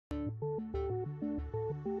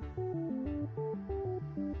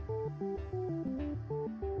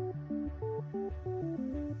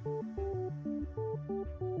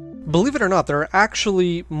Believe it or not, there are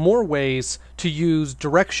actually more ways to use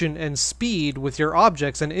direction and speed with your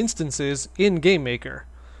objects and instances in GameMaker.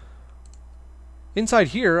 Inside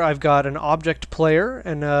here, I've got an object player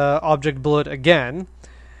and an object bullet again,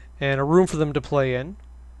 and a room for them to play in.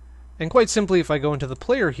 And quite simply, if I go into the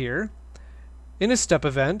player here, in a step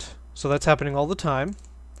event, so that's happening all the time,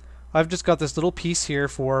 I've just got this little piece here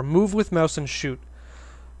for move with mouse and shoot.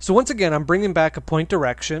 So once again, I'm bringing back a point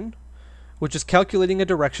direction, which is calculating a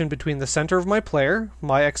direction between the center of my player,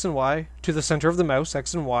 my X and Y, to the center of the mouse,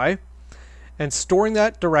 X and Y, and storing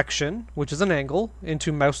that direction, which is an angle,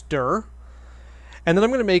 into mouse dir. And then I'm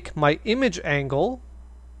going to make my image angle,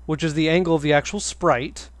 which is the angle of the actual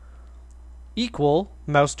sprite, equal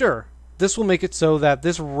mouse dir. This will make it so that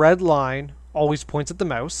this red line always points at the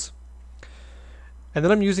mouse. And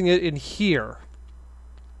then I'm using it in here.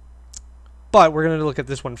 But we're going to look at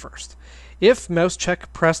this one first. If mouse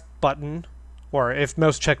check pressed button, or if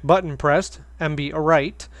mouse check button pressed, MB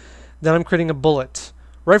right, then I'm creating a bullet.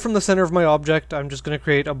 Right from the center of my object, I'm just going to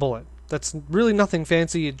create a bullet. That's really nothing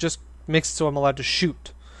fancy, it just makes it so I'm allowed to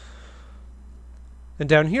shoot. And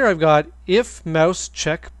down here I've got if mouse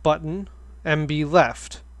check button MB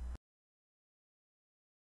left.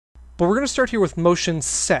 But we're going to start here with motion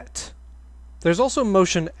set. There's also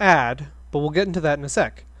motion add, but we'll get into that in a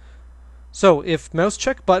sec. So if mouse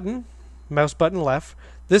check button, mouse button left,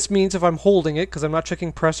 this means if I'm holding it, because I'm not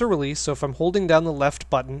checking press or release, so if I'm holding down the left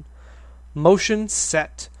button, motion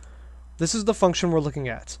set. This is the function we're looking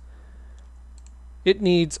at. It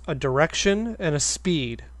needs a direction and a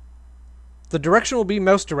speed. The direction will be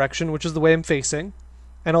mouse direction, which is the way I'm facing,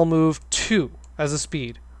 and I'll move 2 as a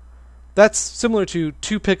speed. That's similar to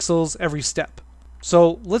 2 pixels every step.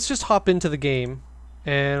 So let's just hop into the game,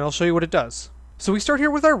 and I'll show you what it does. So we start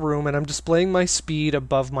here with our room, and I'm displaying my speed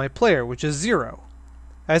above my player, which is 0.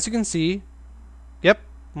 As you can see, yep,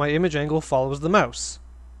 my image angle follows the mouse.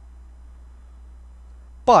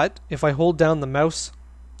 But if I hold down the mouse,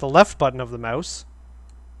 the left button of the mouse,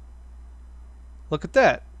 look at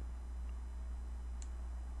that.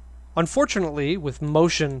 Unfortunately, with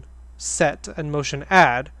motion set and motion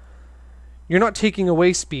add, you're not taking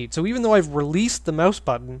away speed. So even though I've released the mouse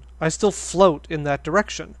button, I still float in that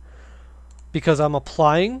direction because I'm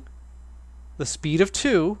applying the speed of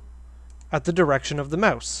 2 at the direction of the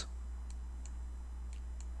mouse.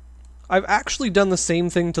 I've actually done the same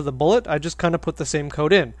thing to the bullet, I just kind of put the same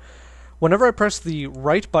code in. Whenever I press the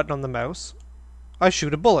right button on the mouse, I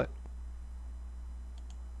shoot a bullet.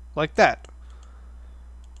 Like that.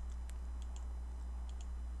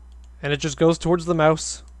 And it just goes towards the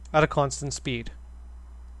mouse at a constant speed.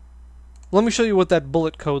 Let me show you what that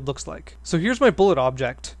bullet code looks like. So here's my bullet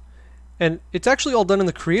object, and it's actually all done in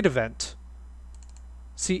the create event.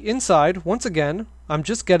 See, inside, once again, I'm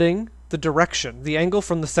just getting the direction, the angle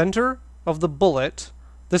from the center of the bullet.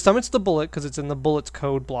 This time it's the bullet because it's in the bullets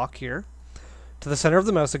code block here, to the center of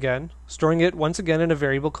the mouse again, storing it once again in a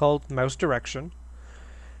variable called mouse direction.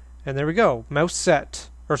 And there we go, mouse set,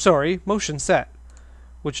 or sorry, motion set,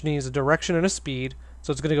 which needs a direction and a speed.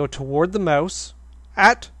 So it's going to go toward the mouse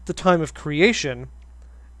at the time of creation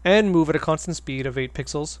and move at a constant speed of 8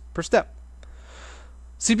 pixels per step.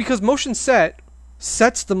 See, because motion set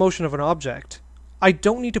sets the motion of an object, I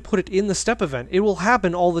don't need to put it in the step event. It will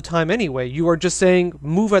happen all the time anyway. You are just saying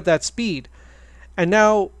move at that speed. And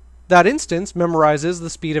now that instance memorizes the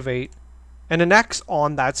speed of 8 and enacts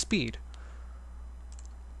on that speed.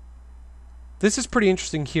 This is pretty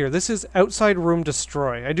interesting here. This is outside room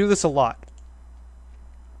destroy. I do this a lot.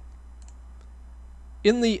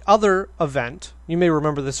 In the other event, you may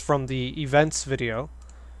remember this from the events video,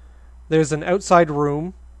 there's an outside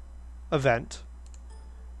room event,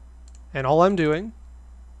 and all I'm doing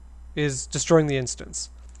is destroying the instance.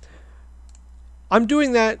 I'm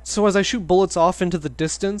doing that so as I shoot bullets off into the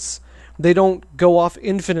distance, they don't go off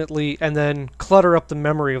infinitely and then clutter up the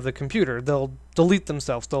memory of the computer. They'll delete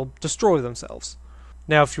themselves, they'll destroy themselves.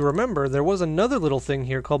 Now if you remember, there was another little thing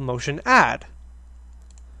here called motion add.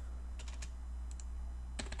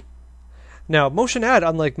 Now, motion add,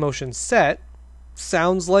 unlike motion set,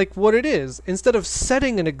 sounds like what it is. Instead of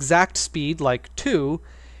setting an exact speed like 2,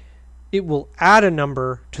 it will add a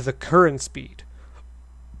number to the current speed.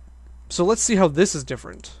 So let's see how this is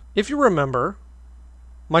different. If you remember,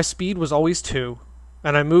 my speed was always 2,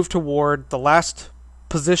 and I moved toward the last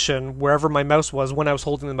position wherever my mouse was when I was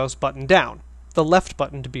holding the mouse button down, the left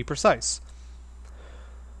button to be precise.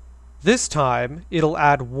 This time, it'll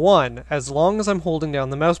add 1 as long as I'm holding down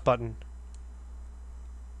the mouse button.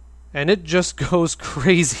 And it just goes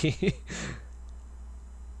crazy.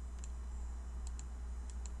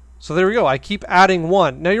 So there we go, I keep adding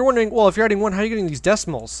 1. Now you're wondering, well, if you're adding 1, how are you getting these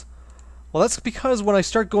decimals? Well, that's because when I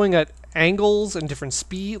start going at angles and different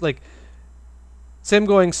speed, like, say I'm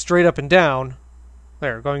going straight up and down,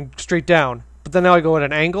 going straight down, but then now I go at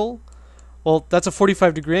an angle, well, that's a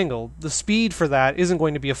 45-degree angle. The speed for that isn't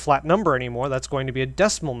going to be a flat number anymore, that's going to be a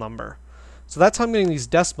decimal number. So that's how I'm getting these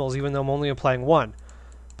decimals, even though I'm only applying 1.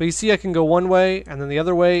 But you see I can go one way and then the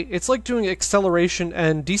other way. It's like doing acceleration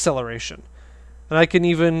and deceleration. And I can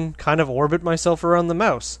even kind of orbit myself around the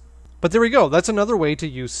mouse. But there we go, that's another way to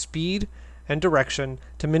use speed and direction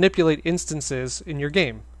to manipulate instances in your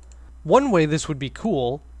game. One way this would be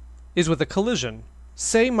cool is with a collision.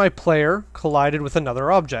 Say my player collided with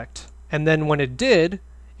another object, and then when it did,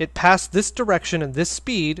 it passed this direction and this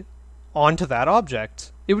speed onto that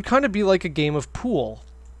object. It would kind of be like a game of pool,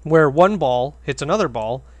 where one ball hits another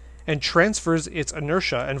ball and transfers its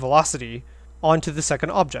inertia and velocity onto the second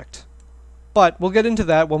object. But we'll get into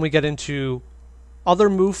that when we get into other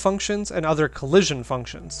move functions and other collision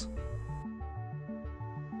functions.